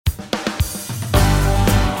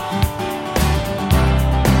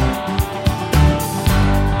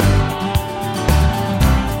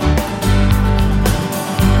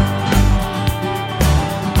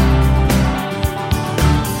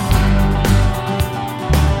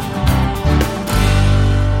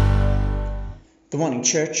morning,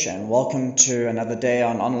 church, and welcome to another day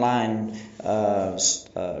on online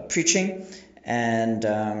preaching. And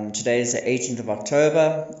today is the 18th of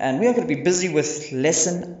October, and we are going to be busy with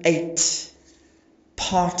Lesson 8,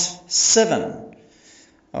 Part 7.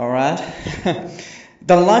 All right?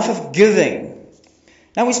 The life of giving.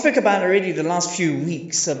 Now, we spoke about already the last few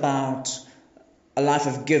weeks about a life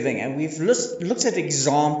of giving, and we've looked at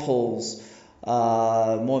examples.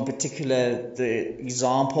 More in particular, the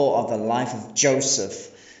example of the life of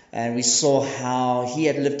Joseph. And we saw how he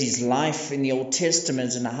had lived his life in the Old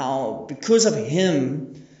Testament and how, because of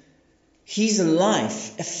him, his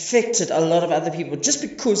life affected a lot of other people just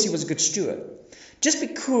because he was a good steward. Just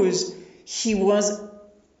because he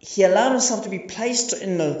allowed himself to be placed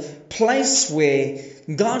in a place where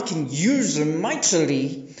God can use him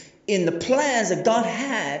mightily in the plans that God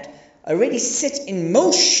had already set in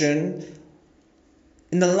motion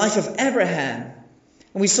in the life of Abraham.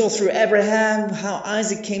 And we saw through Abraham how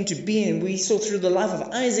Isaac came to be, and we saw through the life of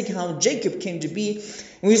Isaac how Jacob came to be,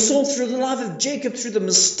 and we saw through the life of Jacob through the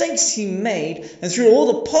mistakes he made, and through all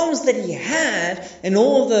the problems that he had, and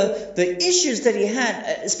all the issues that he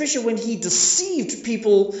had, especially when he deceived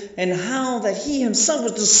people, and how that he himself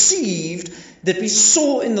was deceived, that we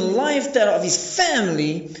saw in the life that of his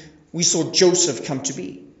family, we saw Joseph come to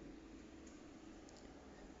be.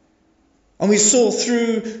 And we saw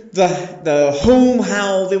through the home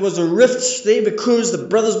how there was a rift there because the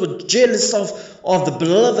brothers were jealous of the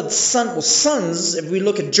beloved son or sons, if we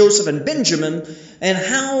look at Joseph and Benjamin, and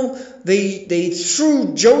how they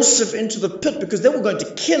threw Joseph into the pit because they were going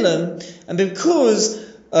to kill him, and because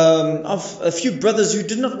of a few brothers who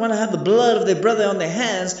did not want to have the blood of their brother on their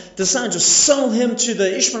hands, decided to sell him to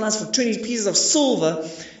the Ishmaelites for 20 pieces of silver.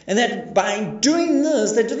 And that by doing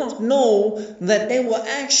this, they did not know that they were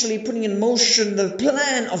actually putting in motion the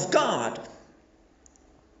plan of God.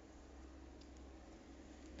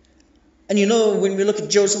 And when we look at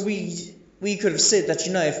Joseph, we could have said that,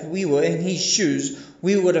 if we were in his shoes,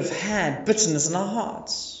 we would have had bitterness in our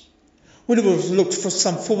hearts. We would have looked for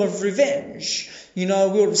some form of revenge. We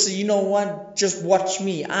would have said, what, just watch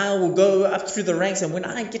me. I will go up through the ranks, and when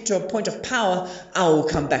I get to a point of power, I will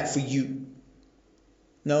come back for you.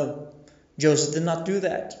 No, Joseph did not do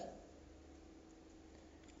that.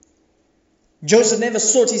 Joseph never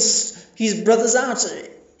sought his brothers out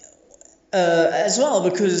as well,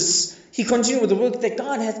 because he continued with the work that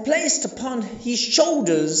God had placed upon his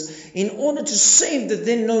shoulders in order to save the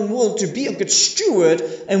then known world, to be a good steward.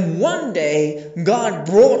 And one day God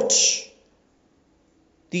brought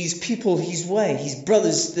these people his way, his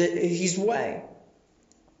brothers his way.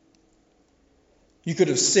 You could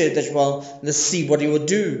have said that, well, let's see what he would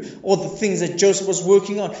do. All the things that Joseph was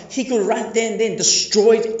working on. He could right then and then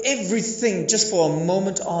destroyed everything just for a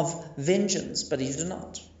moment of vengeance. But he did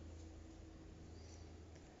not.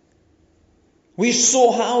 We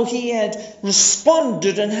saw how he had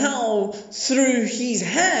responded and how through his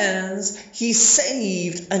hands he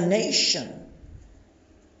saved a nation.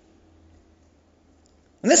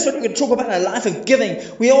 And that's what we're going to talk about, a life of giving.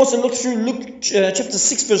 We also looked through Luke chapter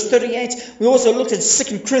 6 verse 38. We also looked at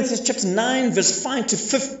 2 Corinthians chapter 9 verse 5 to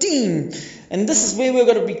 15. And this is where we're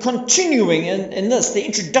going to be continuing in this. The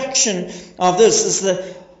introduction of this is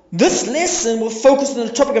this lesson will focus on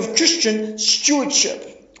the topic of Christian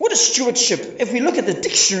stewardship. What is stewardship? If we look at the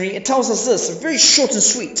dictionary, it tells us this, very short and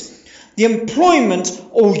sweet. The employment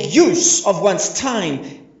or use of one's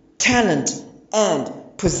time, talent, and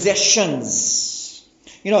possessions.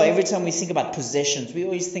 Every time we think about possessions, we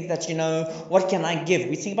always think that, what can I give?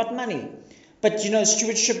 We think about money. But,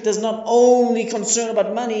 stewardship does not only concern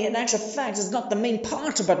about money. In actual fact, it's not the main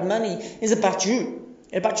part about money. It's about you,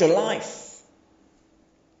 about your life.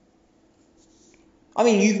 I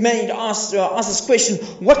mean, you may ask this question,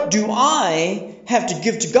 what do I have to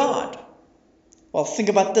give to God? Well, think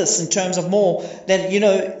about this in terms of more than,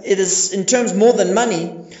 it is in terms more than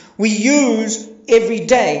money we use every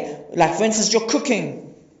day. Like, for instance, you're cooking.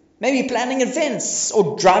 Maybe planning events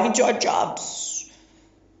or driving to our jobs.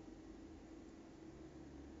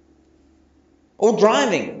 Or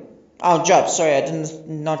driving our jobs. Sorry, I did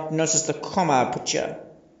not notice the comma I put here.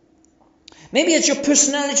 Maybe it's your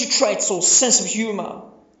personality traits or sense of humor.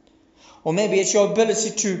 Or maybe it's your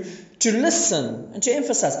ability to listen and to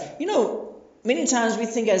emphasize. Many times we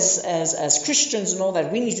think as Christians and all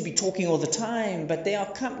that, we need to be talking all the time. But there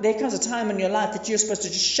comes a time in your life that you're supposed to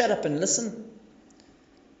just shut up and listen.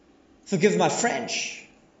 Forgive my French.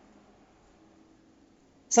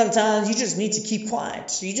 Sometimes you just need to keep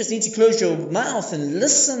quiet. You just need to close your mouth and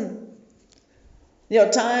listen. There are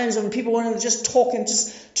times when people want to just talk and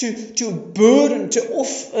just to burden, to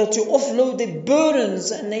offload their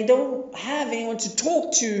burdens, and they don't have anyone to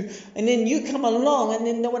talk to. And then you come along, and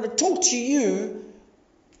then they want to talk to you.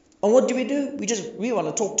 And what do? We want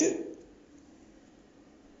to talk too.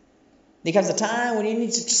 There comes a time when you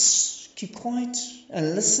need to just keep quiet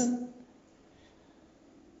and listen.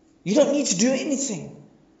 You don't need to do anything,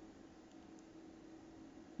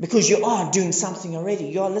 because you are doing something already.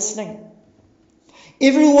 You are listening.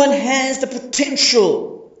 Everyone has the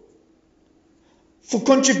potential for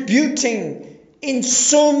contributing in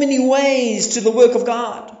so many ways to the work of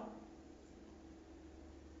God.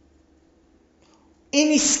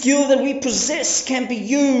 Any skill that we possess can be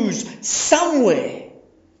used somewhere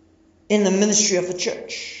in the ministry of the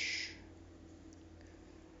church.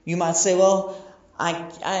 You might say, well,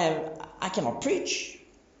 I cannot preach.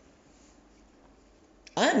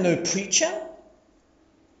 I am no preacher.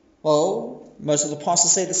 Well, most of the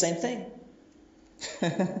pastors say the same thing.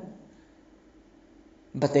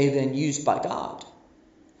 But they've been used by God.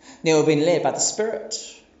 They have been led by the Spirit.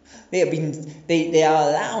 They are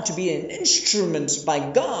allowed to be an instrument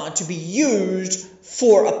by God to be used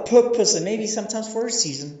for a purpose, and maybe sometimes for a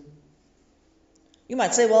season. You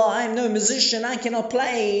might say, well, I am no musician. I cannot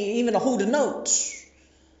play, even hold a note.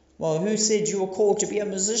 Well, who said you were called to be a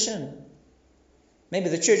musician? Maybe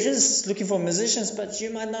the church is looking for musicians, but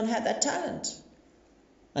you might not have that talent.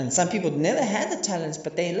 And some people never had the talents,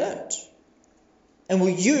 but they learned. And were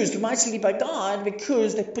used mightily by God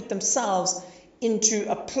because they put themselves into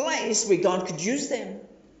a place where God could use them.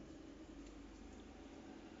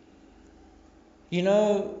 You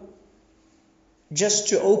know, just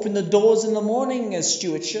to open the doors in the morning is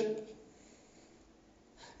stewardship.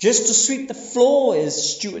 Just to sweep the floor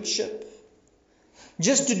is stewardship.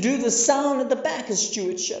 Just to do the sound at the back is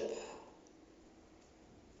stewardship.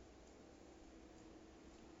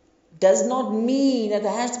 Does not mean that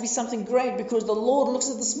there has to be something great, because the Lord looks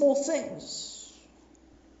at the small things.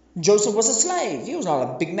 Joseph was a slave. He was not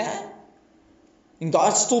a big man. And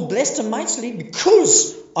God still blessed him mightily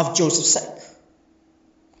because of Joseph's sake.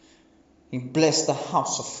 He blessed the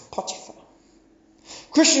house of Potiphar.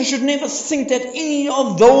 Christians should never think that any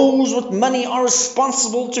of those with money are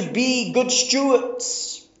responsible to be good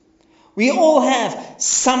stewards. We all have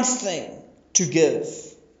something to give.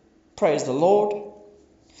 Praise the Lord.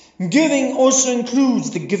 Giving also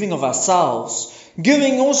includes the giving of ourselves.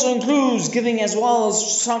 Giving also includes giving as well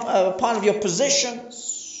as some part of your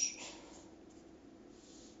possessions.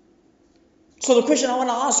 So the question I want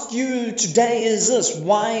to ask you today is this: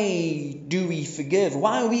 why do we forgive?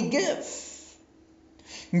 Why we give?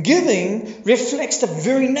 Giving reflects the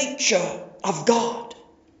very nature of God.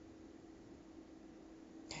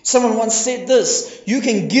 Someone once said this: you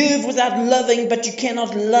can give without loving, but you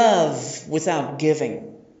cannot love without giving.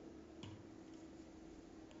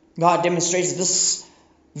 God demonstrates this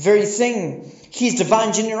very thing, His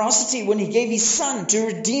divine generosity, when He gave His Son to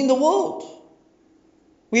redeem the world.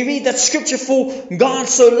 We read that scripture, for God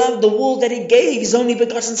so loved the world that He gave His only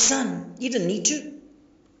begotten Son. He didn't need to,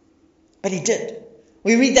 but He did.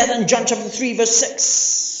 We read that in John chapter 3 verse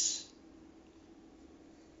 6.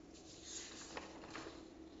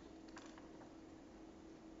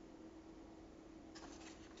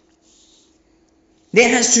 There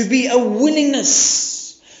has to be a willingness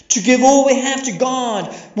to give all we have to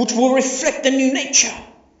God, which will reflect the new nature.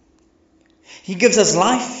 He gives us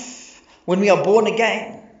life when we are born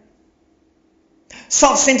again.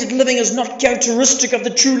 Self-centered living is not characteristic of the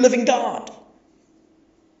true living God.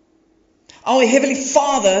 Our Heavenly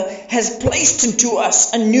Father has placed into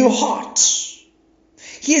us a new heart.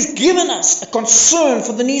 He has given us a concern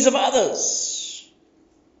for the needs of others.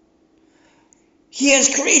 He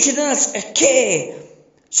has created in us a care,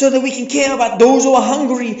 so that we can care about those who are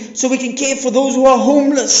hungry, so we can care for those who are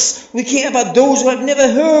homeless. We care about those who have never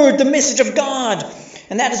heard the message of God.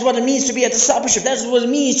 And that is what it means to be a discipleship. That is what it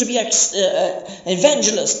means to be an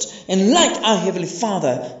evangelist. And like our Heavenly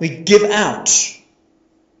Father, we give out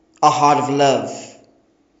a heart of love.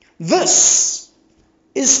 This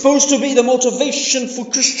is supposed to be the motivation for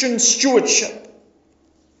Christian stewardship.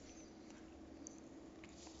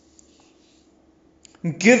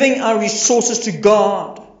 Giving our resources to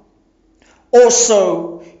God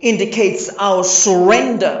also indicates our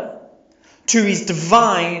surrender to His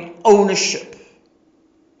divine ownership.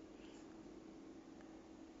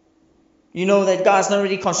 You know that God's not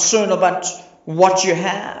really concerned about what you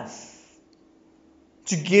have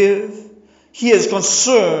to give. He is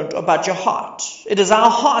concerned about your heart. It is our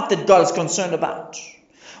heart that God is concerned about.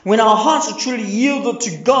 When our hearts are truly yielded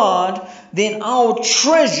to God, then our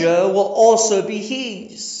treasure will also be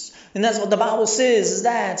His. And that's what the Bible says, is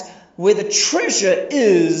that where the treasure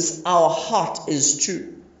is, our heart is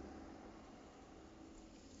too.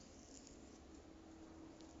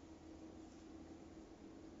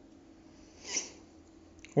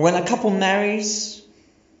 When a couple marries,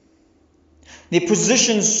 their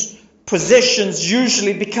possessions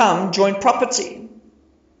usually become joint property.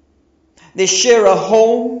 They share a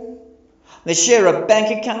home, they share a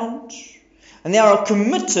bank account, and they are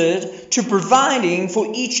committed to providing for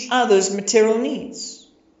each other's material needs.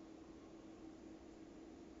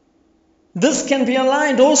 This can be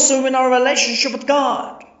aligned also in our relationship with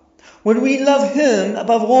God. When we love Him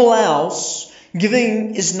above all else,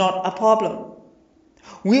 giving is not a problem.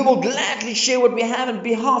 We will gladly share what we have on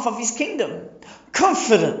behalf of His kingdom,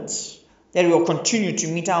 confident that He will continue to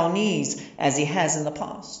meet our needs as He has in the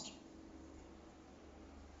past.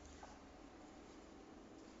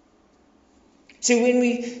 See, when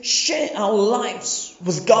we share our lives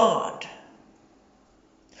with God,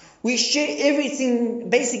 we share everything.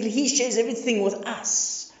 Basically, He shares everything with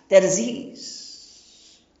us that is His.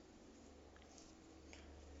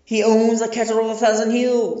 He owns the cattle of 1,000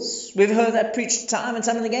 hills. We've heard that preached time and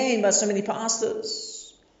time and again by so many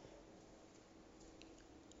pastors.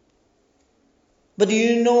 But do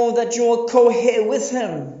you know that you're co-heir with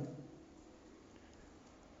Him?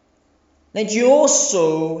 That you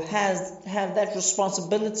also have that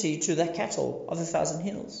responsibility to the cattle of 1,000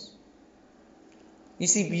 hills. You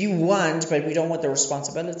see, you want, but we don't want the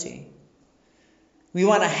responsibility. We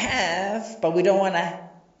want to have, but we don't want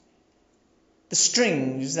the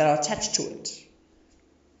strings that are attached to it.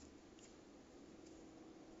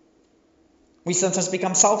 We sometimes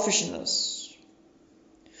become selfish in this.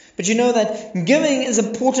 But you know that giving is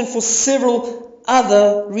important for several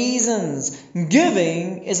other reasons.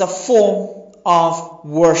 Giving is a form of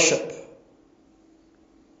worship.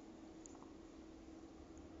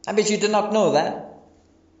 I bet you did not know that.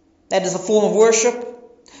 That is a form of worship.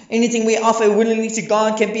 Anything we offer willingly to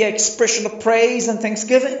God can be an expression of praise and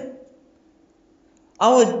thanksgiving.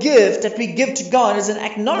 Our gift that we give to God is an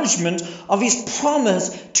acknowledgement of His promise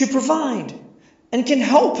to provide, and can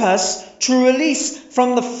help us to release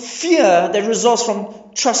from the fear that results from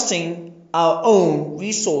trusting our own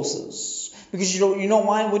resources. Because you know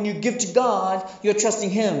why? When you give to God, you're trusting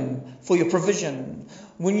Him for your provision.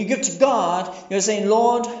 When you give to God, you're saying,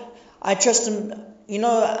 Lord, I trust Him. You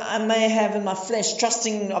know, I may have in my flesh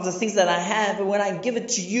trusting of the things that I have, but when I give it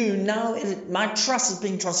to you, now my trust is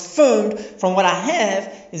being transformed from what I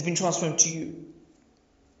have, is being transformed to you.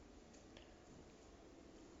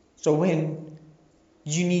 So when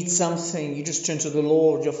you need something, you just turn to the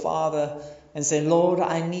Lord, your Father, and say, Lord,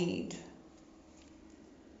 I need.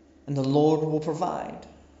 And the Lord will provide.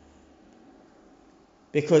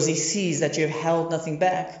 Because He sees that you have held nothing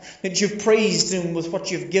back, that you've praised Him with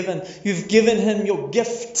what you've given. You've given Him your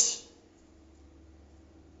gift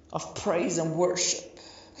of praise and worship.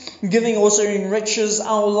 Giving also enriches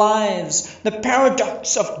our lives. The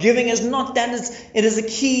paradox of giving is not that it is a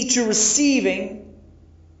key to receiving.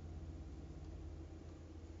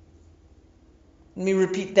 Let me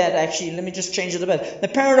repeat that actually. Let me just change it a bit. The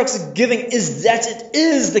paradox of giving is that it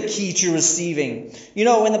is the key to receiving. You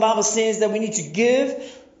know, when the Bible says that we need to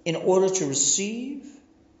give in order to receive.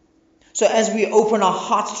 So as we open our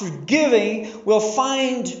hearts through giving, we'll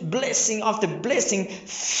find blessing after blessing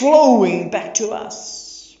flowing back to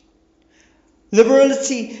us.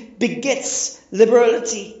 Liberality begets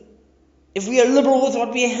liberality. If we are liberal with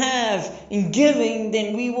what we have in giving,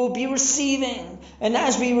 then we will be receiving. And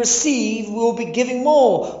as we receive, we will be giving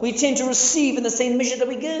more. We tend to receive in the same measure that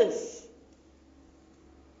we give.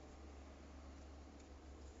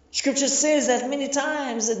 Scripture says that many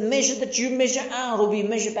times the measure that you measure out will be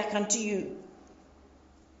measured back unto you.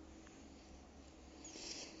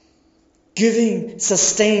 Giving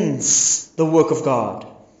sustains the work of God.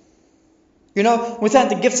 You know, without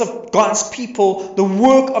the gifts of God's people, the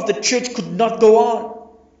work of the church could not go on.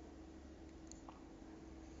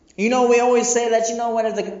 You know, we always say that, you know what,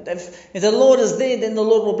 if the Lord is there, then the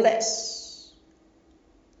Lord will bless.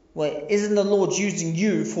 Well, isn't the Lord using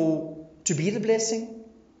you to be the blessing?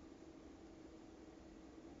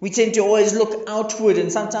 We tend to always look outward,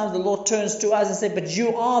 and sometimes the Lord turns to us and says, but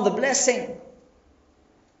you are the blessing.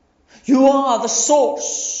 You are the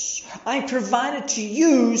source. I provided to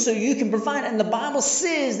you so you can provide. And the Bible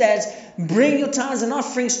says that bring your tithes and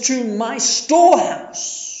offerings to my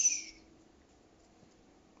storehouse.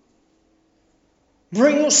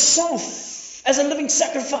 Bring yourself as a living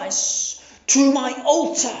sacrifice to my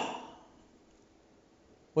altar.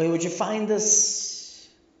 Where would you find this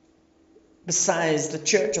besides the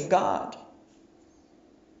church of God?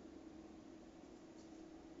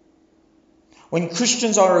 When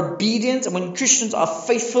Christians are obedient and when Christians are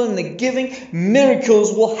faithful in the giving,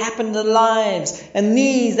 miracles will happen in their lives. And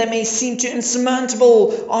needs that may seem too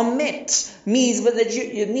insurmountable are met. Needs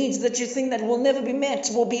that you think that will never be met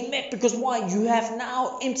will be met. Because why? You have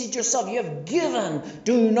now emptied yourself. You have given.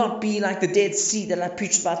 Do not be like the Dead Sea that I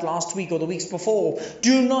preached about last week or the weeks before.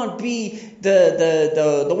 Do not be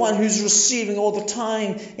the one who's receiving all the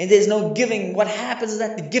time and there's no giving. What happens is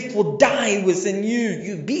that the gift will die within you.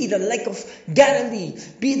 You be the lake of Galilee,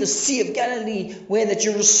 be the Sea of Galilee, where that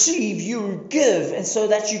you receive, you give, and so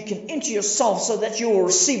that you can enter yourself, so that you will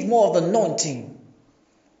receive more of the anointing.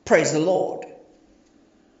 Praise the Lord.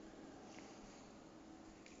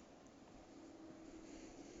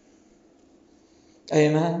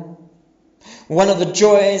 Amen. One of the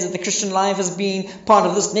joys of the Christian life is being part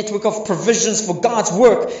of this network of provisions for God's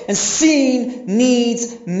work and seeing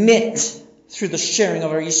needs met through the sharing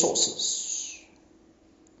of our resources.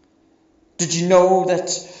 Did you know that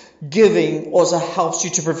giving also helps you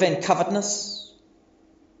to prevent covetousness?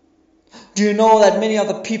 Do you know that many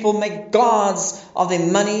other people make gods of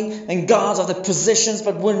their money and gods of their possessions,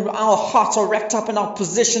 but when our hearts are wrapped up in our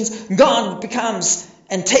possessions, God becomes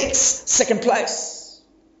and takes second place?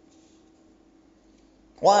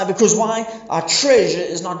 Why? Because why? Our treasure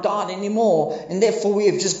is not God anymore, and therefore we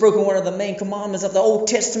have just broken one of the main commandments of the Old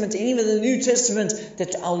Testament and even the New Testament,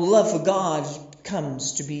 that our love for God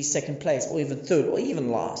comes to be second place, or even third, or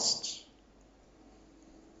even last.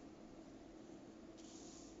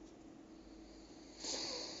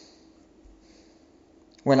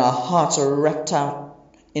 When our hearts are wrapped out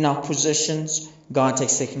in our possessions, God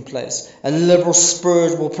takes second place. A liberal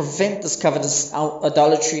spirit will prevent this covetous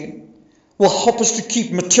idolatry, will help us to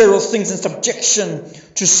keep material things in subjection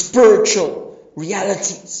to spiritual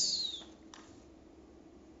realities.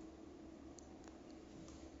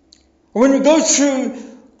 When we go through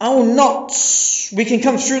our notes, we can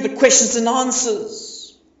come through the questions and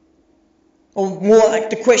answers. Or more like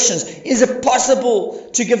the questions. Is it possible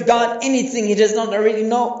to give God anything He does not already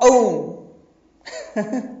own?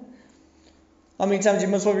 How many times you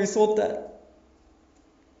must have already thought that?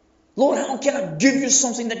 Lord, how can I give you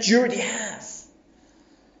something that you already have?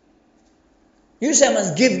 You say I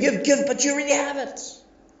must give, but you already have it.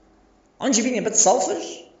 Aren't you being a bit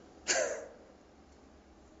selfish?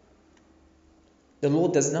 The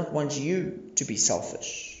Lord does not want you to be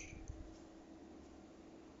selfish.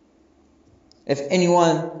 If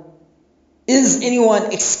anyone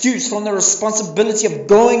excused from the responsibility of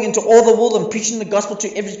going into all the world and preaching the gospel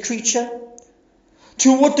to every creature?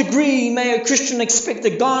 To what degree may a Christian expect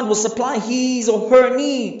that God will supply his or her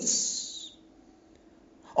needs?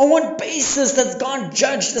 On what basis does God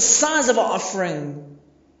judge the size of our offering?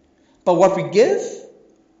 By what we give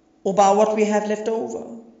or by what we have left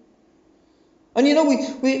over? And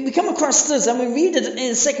we come across this, and we read it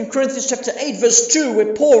in 2 Corinthians chapter 8 verse 2,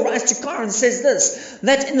 where Paul writes to Corinth and says this,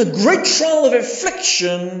 that in the great trial of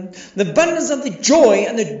affliction, the abundance of the joy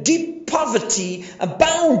and the deep poverty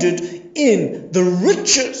abounded in the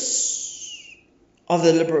riches of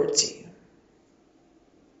the liberty.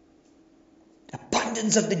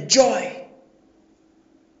 Abundance of the joy.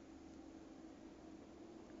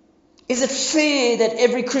 Is it fair that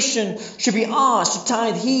every Christian should be asked to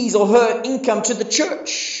tithe his or her income to the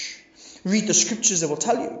church? Read the scriptures, they will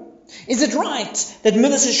tell you. Is it right that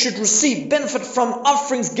ministers should receive benefit from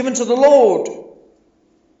offerings given to the Lord?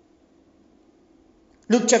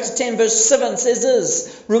 Luke chapter 10 verse 7 says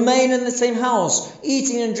this, remain in the same house,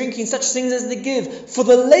 eating and drinking such things as they give, for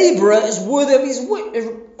the laborer is worthy of his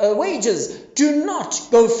wages. Do not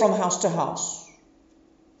go from house to house.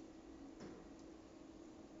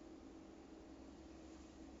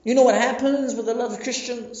 You know what happens with a lot of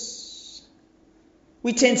Christians?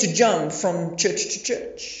 We tend to jump from church to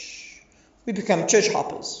church. We become church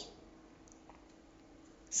hoppers.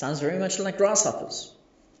 Sounds very much like grasshoppers.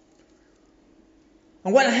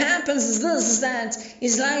 And what happens is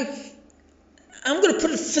like, I'm going to put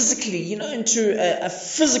it physically, into a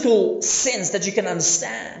physical sense that you can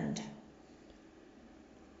understand.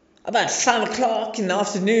 About 5 o'clock in the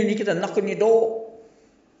afternoon, you get a knock on your door.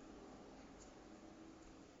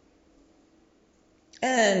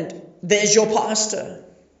 And there's your pastor.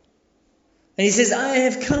 And he says, I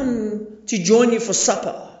have come to join you for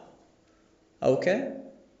supper. Okay.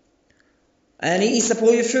 And he eats up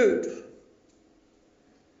all your food.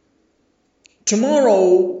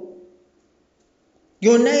 Tomorrow,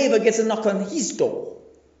 your neighbor gets a knock on his door.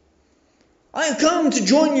 I have come to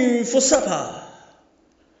join you for supper.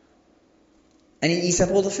 And he eats up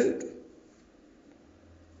all the food.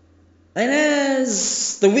 And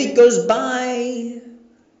as the week goes by,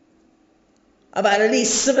 about at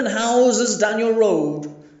least 7 houses down your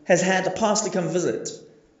road has had a pastor come visit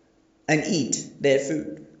and eat their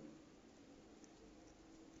food.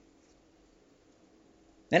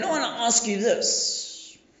 Then I want to ask you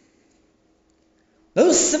this.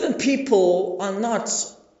 Those 7 people are not,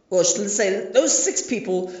 or let's say those 6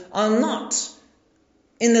 people are not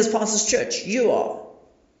in this pastor's church. You are.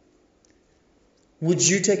 Would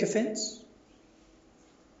you take offense?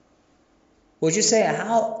 Would you say,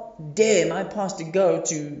 how dare my pastor go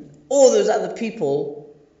to all those other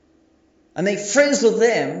people and make friends with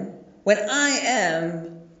them when I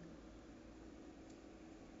am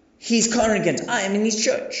his congregant, I am in his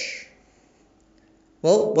church?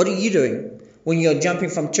 Well, what are you doing when you're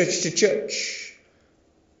jumping from church to church?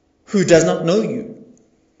 Who does not know you,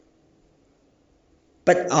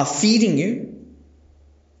 but are feeding you?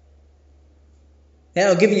 They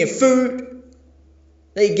are giving you food.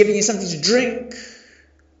 They're giving you something to drink.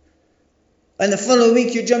 And the following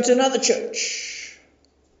week you jump to another church.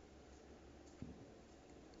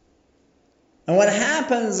 And what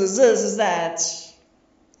happens is this, is that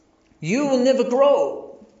you will never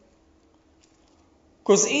grow.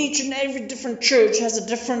 Because each and every different church has a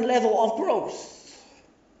different level of growth.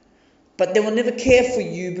 But they will never care for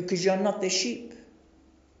you because you're not their sheep.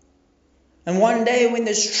 And one day when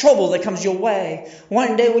there's trouble that comes your way,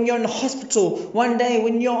 one day when you're in the hospital, one day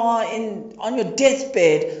when you are on your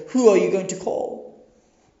deathbed, who are you going to call?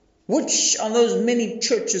 Which of those many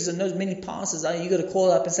churches and those many pastors are you going to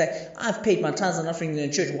call up and say, I've paid my tithes and offerings in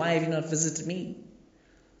the church, why have you not visited me?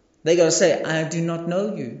 They're going to say, I do not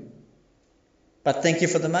know you, but thank you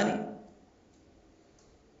for the money.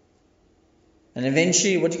 And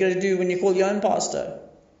eventually, what are you going to do when you call your own pastor?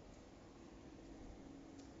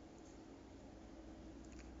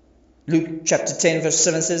 Luke chapter 10 verse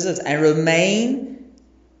 7 says this, and remain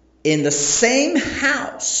in the same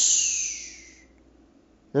house.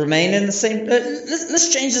 Remain in the same.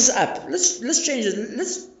 Let's change this up. Let's change it.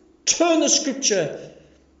 Let's turn the scripture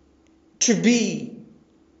to be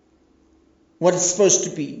what it's supposed to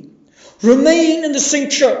be. Remain in the same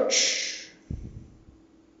church.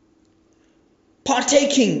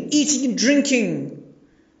 Partaking, eating and drinking.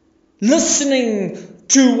 Listening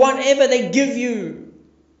to whatever they give you.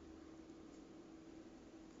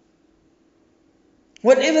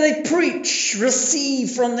 Whatever they preach, receive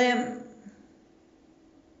from them.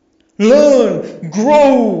 Learn,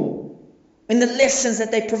 grow in the lessons that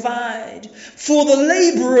they provide. For the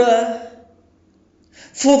laborer,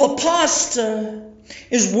 for the pastor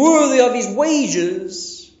is worthy of his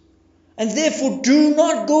wages, and therefore do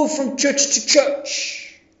not go from church to church.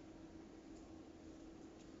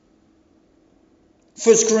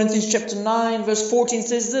 1 Corinthians chapter 9 verse 14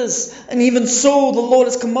 says this, and even so the Lord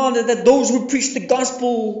has commanded that those who preach the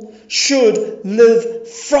gospel should live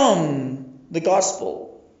from the gospel.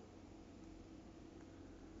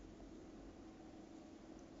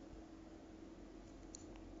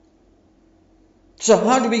 So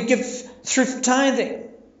how do we give through tithing?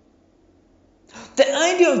 The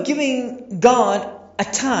idea of giving God a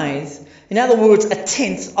tithe, in other words, a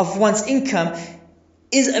tenth of one's income,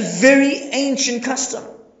 is a very ancient custom.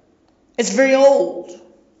 It's very old.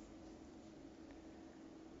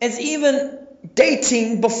 It's even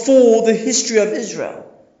dating before the history of Israel.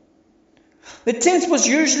 The tenth was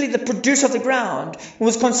usually the produce of the ground. It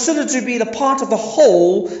was considered to be the part of the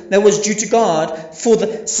whole that was due to God for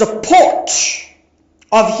the support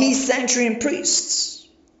of his sanctuary and priests.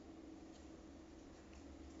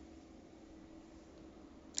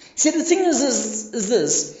 See, the thing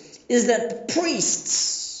is that the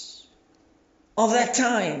priests of that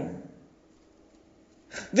time,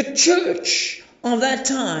 the church of that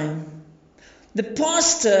time, the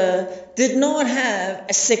pastor did not have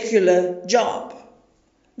a secular job.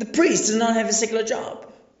 The priest did not have a secular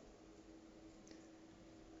job.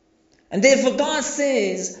 And therefore God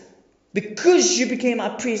says, because you became my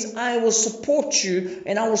priest, I will support you,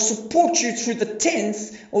 and I will support you through the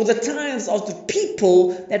tenth or the tithes of the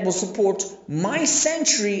people that will support my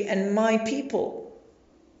sanctuary and my people.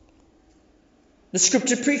 The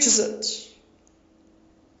scripture preaches it.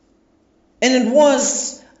 And it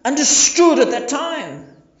was understood at that time.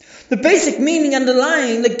 The basic meaning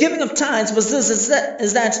underlying the giving of tithes was this,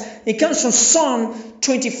 is that it comes from Psalm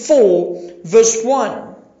 24 verse 1.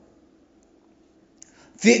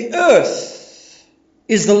 The earth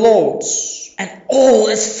is the Lord's, and all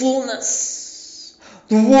its fullness,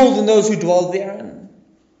 the world and those who dwell therein.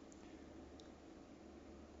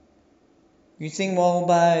 You think, well,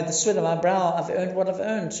 by the sweat of my brow, I've earned what I've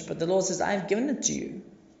earned. But the Lord says, I've given it to you.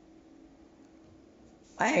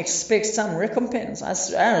 I expect some recompense.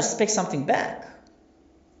 I expect something back.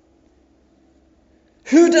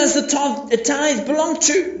 Who does the tithe belong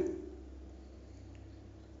to?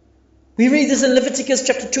 We read this in Leviticus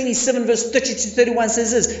chapter 27 verse 30 to 31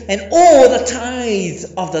 says this, and all the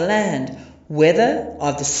tithes of the land, whether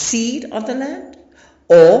of the seed of the land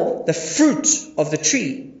or the fruit of the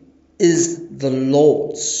tree, is the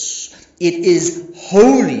Lord's. It is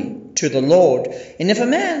holy to the Lord. And if a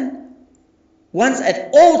man wants at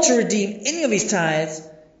all to redeem any of his tithes,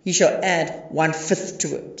 he shall add 1/5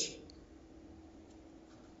 to it.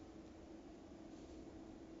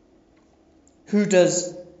 Who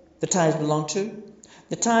does the tithe belong to?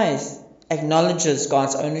 The tithe acknowledges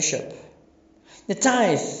God's ownership. The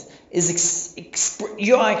tithe is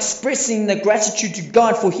you are expressing the gratitude to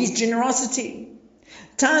God for His generosity.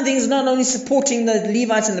 Tithing is not only supporting the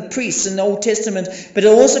Levites and the priests in the Old Testament, but it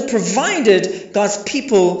also provided God's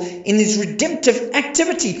people in His redemptive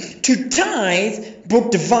activity. To tithe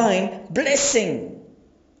brought divine blessing.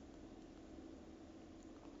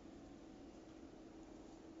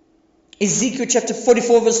 Ezekiel chapter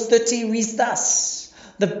 44 verse 30 reads thus,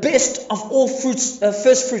 the best of all fruits,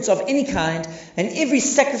 first fruits of any kind, and every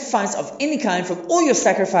sacrifice of any kind from all your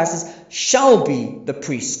sacrifices shall be the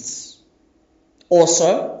priest's.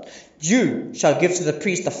 Also, you shall give to the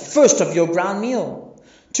priest the first of your ground meal,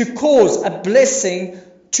 to cause a blessing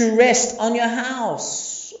to rest on your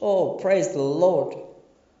house. Oh, praise the Lord.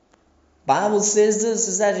 Bible says this,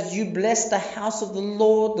 is that if you bless the house of the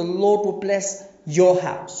Lord will bless your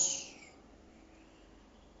house.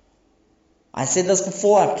 I said this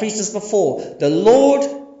before, I preached this before. The Lord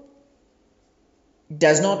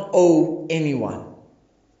does not owe anyone.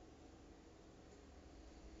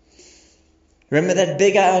 Remember that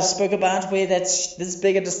beggar I spoke about, where this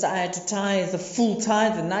beggar decided to tithe, the full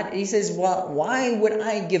tithe, and he says, well, why would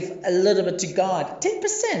I give a little bit to God?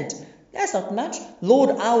 10%. That's not much. Lord,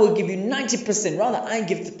 I will give you 90%. Rather, I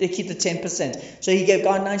keep the 10%. So he gave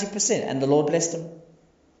God 90%, and the Lord blessed him.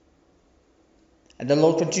 And the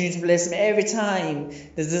Lord continued to bless him every time.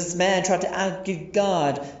 This man tried to outgive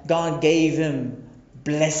God. God gave him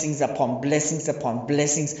blessings upon blessings upon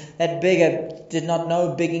blessings. That beggar did not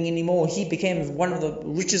know begging anymore. He became one of the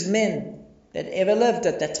richest men that ever lived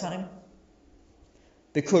at that time.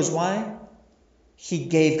 Because why? He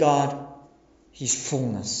gave God his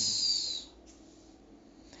fullness.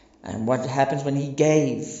 And what happens when he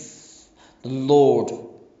gave? The Lord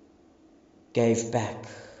gave back.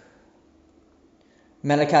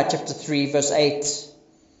 Malachi chapter 3 verse 8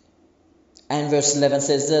 and verse 11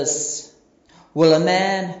 says this, will a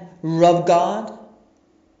man rob God?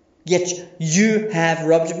 Yet you have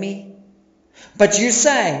robbed me. But you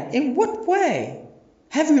say, in what way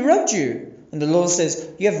have we robbed you? And the Lord says,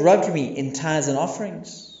 you have robbed me in tithes and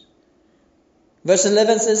offerings. Verse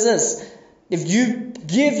 11 says this, if you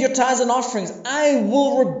give your tithes and offerings, I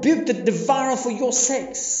will rebuke the devourer for your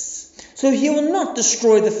sakes. So he will not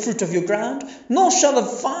destroy the fruit of your ground, nor shall the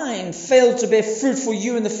vine fail to bear fruit for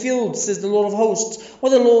you in the field, says the Lord of hosts.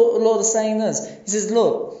 What the Lord is saying is, he says,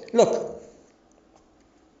 look,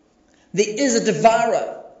 there is a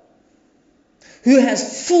devourer who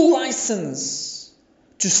has full license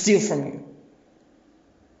to steal from you.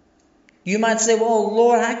 You might say, well,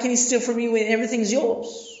 Lord, how can he steal from you when everything's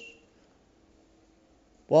yours?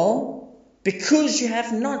 Well, because you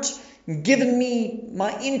have not given me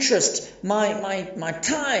my interest, my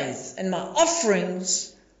tithes and my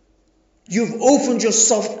offerings, you've opened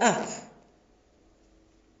yourself up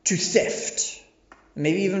to theft,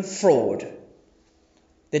 maybe even fraud.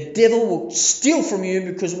 The devil will steal from you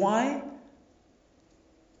because why?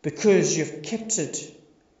 Because you've kept it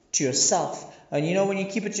to yourself. And you know, when you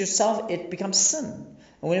keep it to yourself, it becomes sin.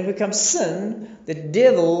 And when it becomes sin, the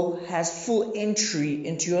devil has full entry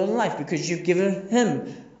into your life because you've given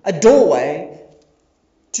him a doorway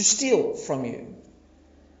to steal from you.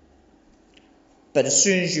 But as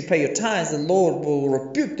soon as you pay your tithes, the Lord will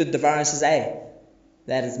rebuke the devourer and says, hey,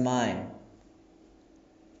 that is mine.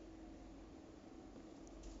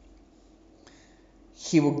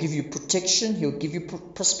 He will give you protection. He will give you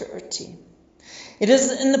prosperity. It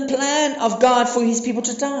is in the plan of God for his people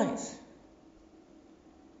to tithe.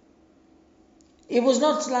 It was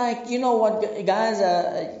not like, you know what, guys,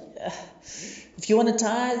 if you want to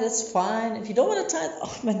tithe, that's fine. If you don't want to tithe,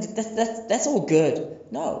 oh man, that's all good.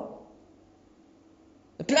 No.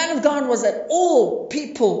 The plan of God was that all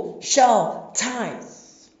people shall tithe,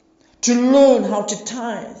 to learn how to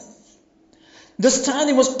tithe. This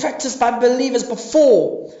tithing was practiced by believers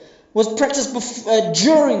before, was practiced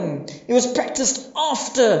during, it was practiced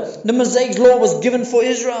after the Mosaic law was given for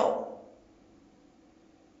Israel.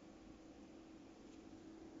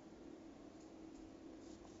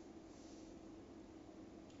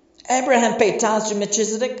 Abraham paid tithes to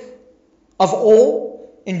Melchizedek of all.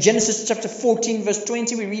 In Genesis chapter 14 verse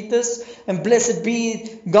 20 we read this. And blessed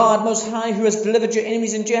be God most high, who has delivered your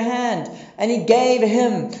enemies into your hand. And he gave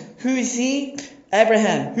him, who is he?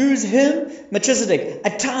 Abraham. Who's him? Melchizedek.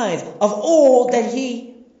 A tithe of all that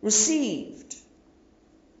he received.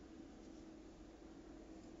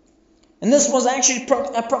 And this was actually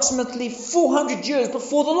approximately 400 years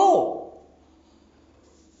before the law.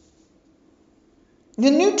 In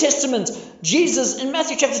the New Testament, Jesus in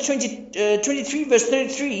Matthew chapter 23 verse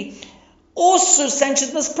 33 also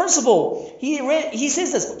sanctioned this principle. He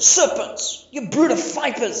says this: serpents, you brood of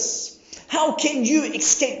vipers, how can you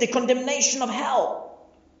escape the condemnation of hell?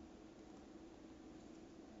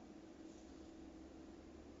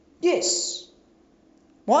 Yes.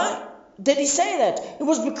 Why did he say that? It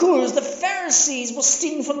was because the Pharisees were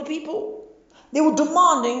stealing from the people. They were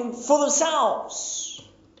demanding for themselves.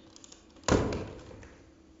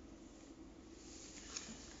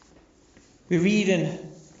 We read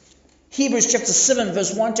in Hebrews chapter 7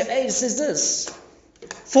 verse 1 to 8, it says this: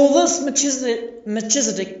 for this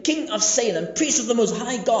Melchizedek, king of Salem, priest of the Most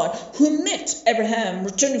High God, who met Abraham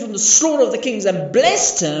returning from the slaughter of the kings and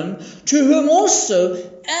blessed him, to whom also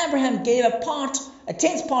Abraham gave a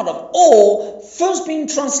tenth part of all, first being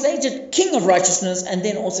translated king of righteousness, and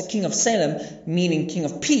then also king of Salem, meaning king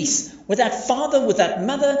of peace, without father, without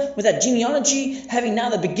mother, without genealogy, having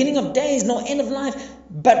neither beginning of days nor end of life,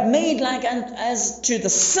 but made like as to the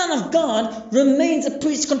Son of God, remains a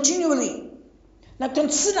priest continually. Now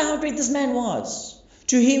consider how great this man was.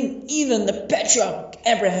 To him even the patriarch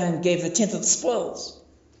Abraham gave the tenth of the spoils.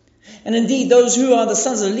 And indeed those who are the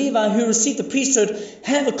sons of Levi, who receive the priesthood,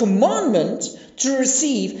 have a commandment to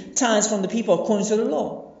receive tithes from the people according to the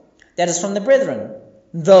law. That is from the brethren,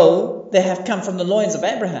 though they have come from the loins of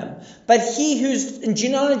Abraham. But he whose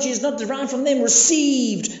genealogy is not derived from them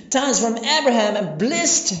received tithes from Abraham and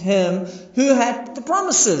blessed him who had the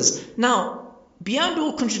promises. Now, beyond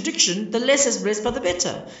all contradiction, the less is blessed by the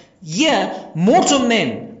better. Here, mortal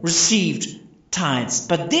men received tithes,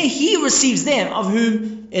 but there he receives them of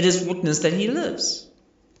whom it is witnessed that he lives.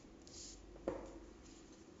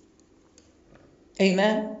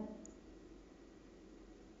 Amen.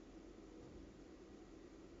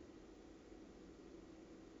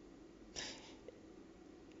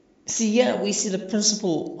 See, here we see the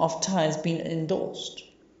principle of tithes being endorsed.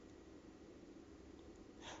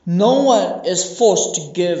 No one is forced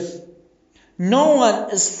to give. No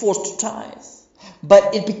one is forced to tithe.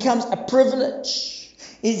 But it becomes a privilege.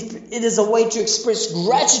 It is a way to express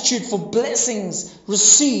gratitude for blessings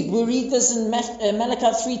received. We read this in Malachi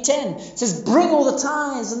 3:10. It says, bring all the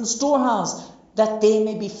tithes in the storehouse, that there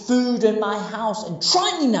may be food in my house. And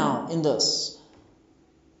try me now in this.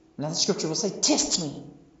 Another scripture will say, test me,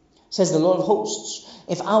 says the Lord of hosts,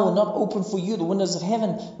 if I will not open for you the windows of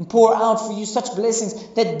heaven and pour out for you such blessings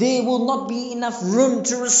that there will not be enough room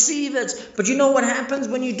to receive it. But you know what happens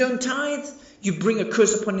when you don't tithe? You bring a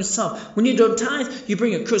curse upon yourself. When you don't tithe, you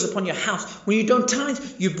bring a curse upon your house. When you don't tithe,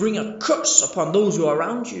 you bring a curse upon those who are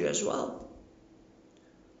around you as well.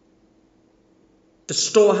 The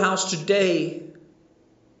storehouse today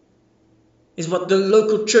is what the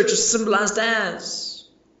local church is symbolized as.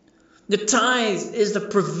 The tithe is the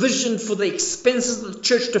provision for the expenses of the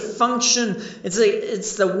church to function.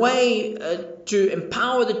 It's the way to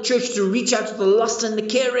empower the church to reach out to the lost and the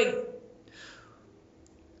caring.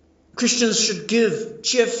 Christians should give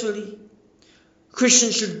cheerfully.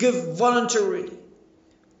 Christians should give voluntarily.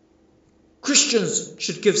 Christians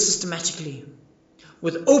should give systematically.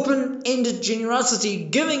 With open-ended generosity,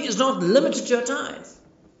 giving is not limited to a tithe.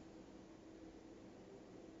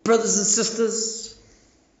 Brothers and sisters,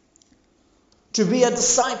 to be a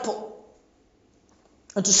disciple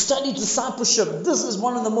and to study discipleship, this is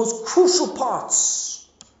one of the most crucial parts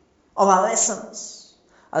of our lessons,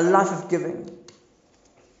 a life of giving.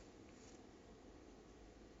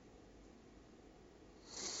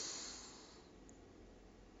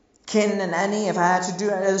 Ken and Annie, if I had to do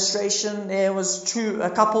an illustration, there was a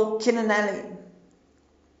couple, Ken and Annie.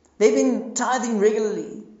 They've been tithing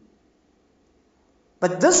regularly.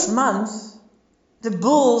 But this month, the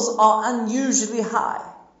bills are unusually high.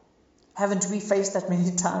 Haven't we faced that many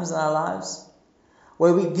times in our lives?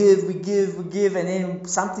 Where we give, and then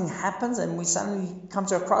something happens and we suddenly come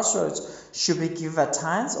to a crossroads. Should we give our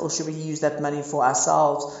tithes or should we use that money for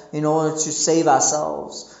ourselves in order to save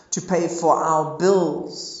ourselves, to pay for our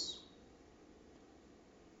bills?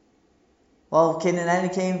 Well, Ken and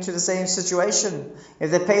Annie came to the same situation.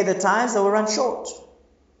 If they pay the tithes, they will run short.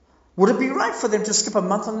 Would it be right for them to skip a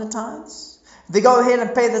month on the tithes? If they go ahead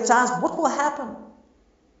and pay the tithes, what will happen?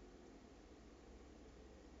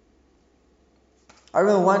 I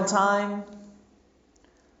remember one time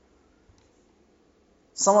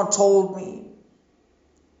someone told me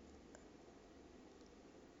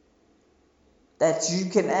that you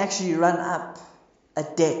can actually run up a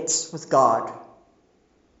debt with God.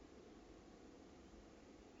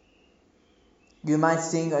 You might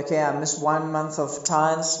think, okay, I missed 1 month of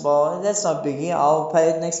tithes. Well, that's not biggie. I'll pay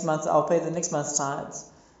it next month. I'll pay the next month's tithes.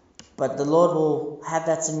 But the Lord will have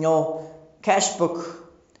that in your cash book,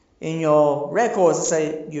 in your records, and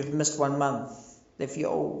say you've missed 1 month. If you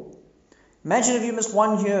owe. Imagine if you missed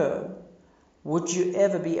 1 year. Would you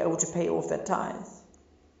ever be able to pay off that tithe?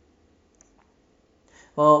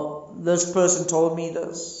 Well, this person told me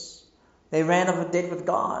this. They ran up a debt with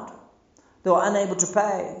God. They were unable to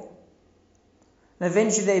pay. And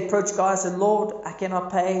eventually they approached God and said, Lord, I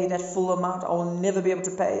cannot pay that full amount. I will never be able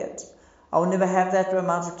to pay it. I will never have that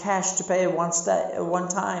amount of cash to pay at one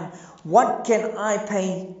time. What can I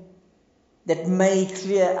pay that may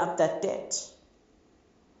clear up that debt?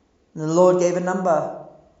 And the Lord gave a number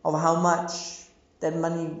of how much that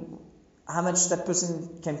money, how much that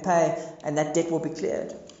person can pay, and that debt will be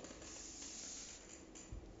cleared.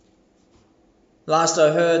 Last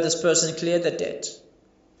I heard, this person cleared the debt.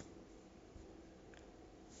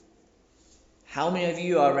 How many of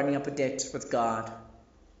you are running up a debt with God?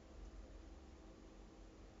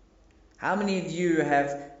 How many of you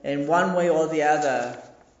have, in one way or the other,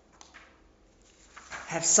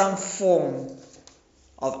 have some form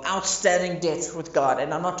of outstanding debt with God?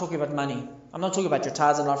 And I'm not talking about money. I'm not talking about your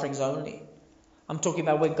tithes and offerings only. I'm talking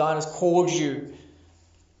about where God has called you,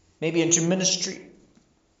 maybe into ministry.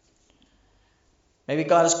 Maybe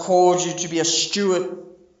God has called you to be a steward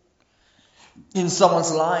in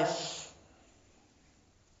someone's life.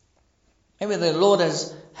 Maybe the Lord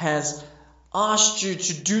has asked you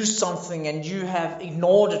to do something and you have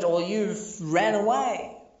ignored it, or you've ran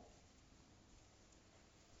away.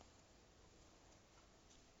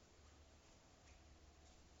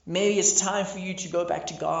 Maybe it's time for you to go back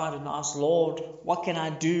to God and ask, Lord, what can I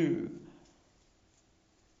do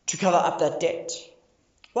to cover up that debt?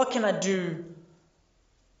 What can I do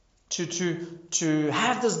to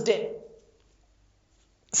have this debt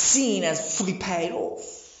seen as fully paid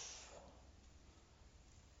off?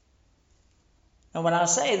 And when I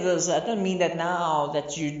say this, I don't mean that now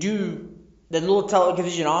that you do, the Lord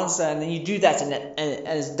gives you an answer and then you do that and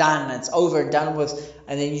it's done, it's over, done with,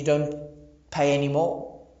 and then you don't pay anymore.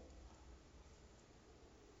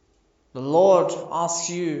 The Lord asks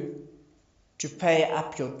you to pay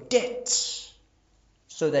up your debt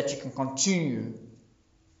so that you can continue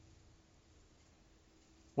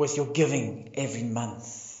with your giving every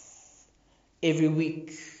month, every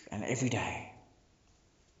week, and every day.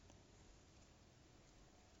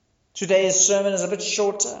 Today's sermon is a bit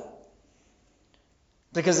shorter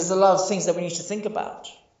because there's a lot of things that we need to think about.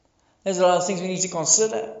 There's a lot of things we need to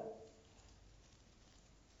consider.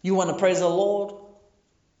 You want to praise the Lord?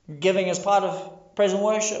 Giving is part of praise and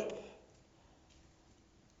worship.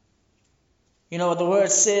 You know what the word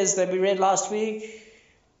says that we read last week?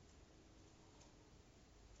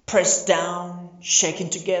 Pressed down, shaken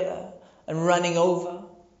together, and running over.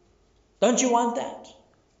 Don't you want that?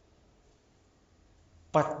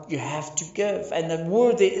 But you have to give. And the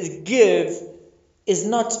word that is give is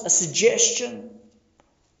not a suggestion.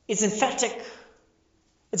 It's emphatic.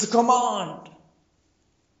 It's a command.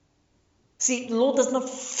 See, the Lord does not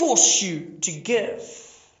force you to give,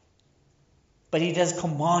 but He does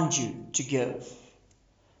command you to give.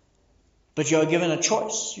 But you are given a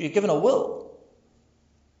choice. You're given a will.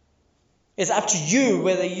 It's up to you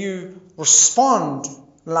whether you respond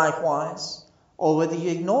likewise or whether you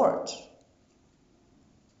ignore it.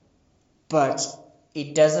 But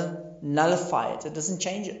it doesn't nullify it. It doesn't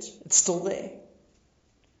change it. It's still there.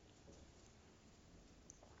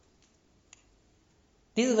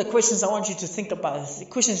 These are the questions I want you to think about. The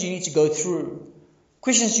questions you need to go through.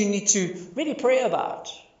 Questions you need to really pray about.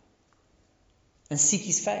 And seek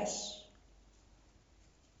His face.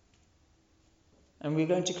 And we're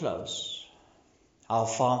going to close. Our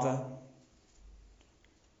Father,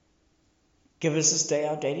 give us this day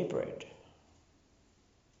our daily bread.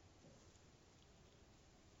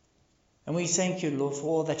 And we thank you, Lord, for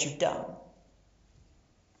all that you've done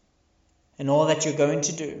and all that you're going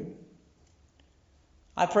to do.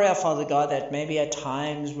 I pray, our Father God, that maybe at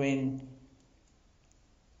times when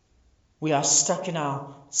we are stuck in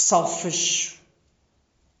our selfish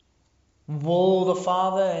world, the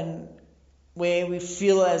Father, and where we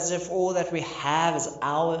feel as if all that we have is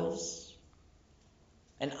ours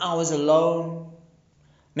and ours alone.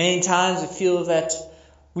 Many times we feel that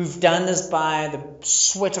we've done this by the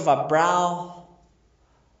sweat of our brow.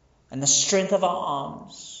 and the strength of our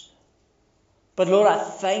arms. But Lord, I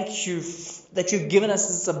thank you that you've given us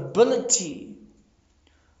this ability,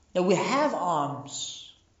 that we have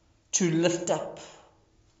arms to lift up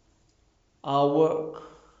our work.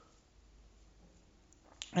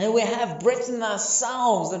 And that we have breath in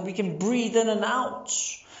ourselves, that we can breathe in and out,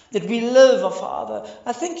 that we live, oh Father.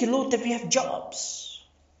 I thank you, Lord, that we have jobs.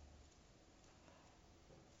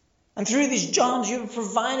 And through these jobs, you have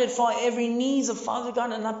provided for every needs of Father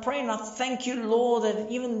God. And I pray and I thank you, Lord, that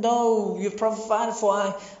even though you've provided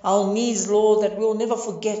for our needs, Lord, that we'll never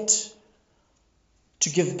forget to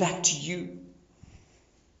give back to you.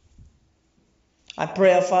 I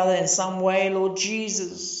pray, oh Father, in some way, Lord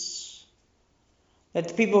Jesus, that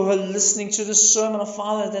the people who are listening to this sermon, oh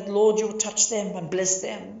Father, that, Lord, you will touch them and bless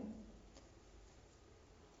them.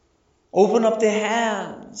 Open up their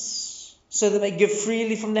hands, so that they give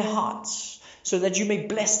freely from their hearts, so that you may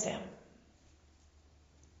bless them.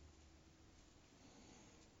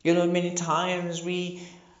 You know, many times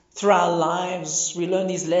through our lives, we learn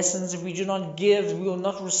these lessons. If we do not give, we will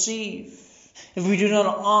not receive. If we do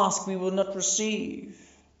not ask, we will not receive.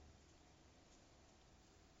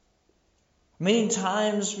 Many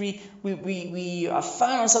times we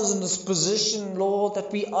find ourselves in this position, Lord, that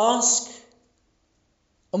we ask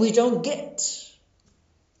and we don't get.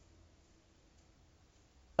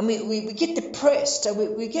 And we get depressed,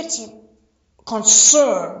 and we get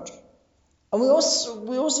concerned, and we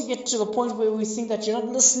also get to the point where we think that you're not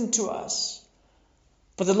listening to us.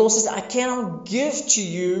 But the Lord says, I cannot give to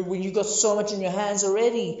you when you've got so much in your hands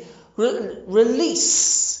already.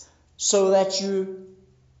 Release so that you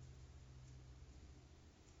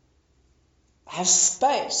have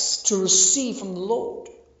space to receive from the Lord.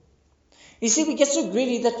 You see, we get so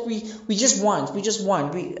greedy that we just want.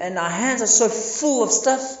 And our hands are so full of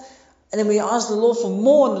stuff. And then we ask the Lord for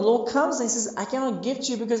more. And the Lord comes and He says, I cannot give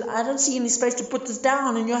to you because I don't see any space to put this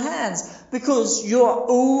down in your hands. Because you are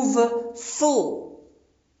over full.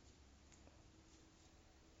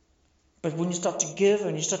 But when you start to give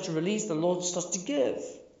and you start to release, the Lord starts to give.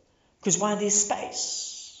 Because why? There's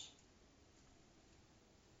space.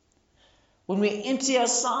 When we empty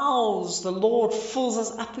ourselves, the Lord fills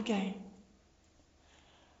us up again.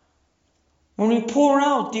 When we pour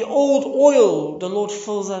out the old oil, the Lord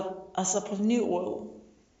fills us up with new oil.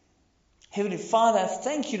 Heavenly Father, I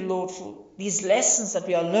thank you, Lord, for these lessons that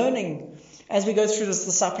we are learning as we go through this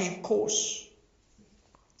discipleship course.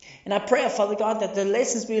 And I pray, Father God, that the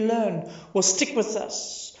lessons we learn will stick with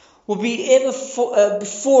us, will be ever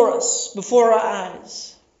before us, before our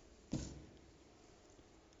eyes.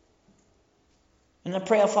 And I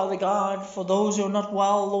pray, Father God, for those who are not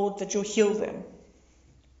well, Lord, that you'll heal them.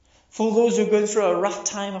 For those who are going through a rough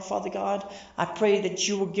time, Father God, I pray that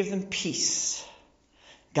you will give them peace.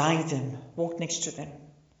 Guide them. Walk next to them.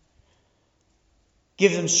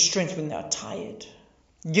 Give them strength when they are tired.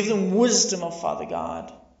 Give them wisdom, Father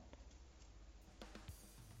God.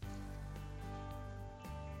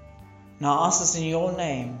 Now I ask this in your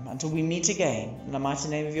name until we meet again, in the mighty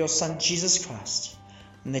name of your Son, Jesus Christ.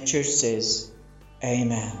 And the church says,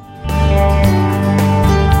 Amen.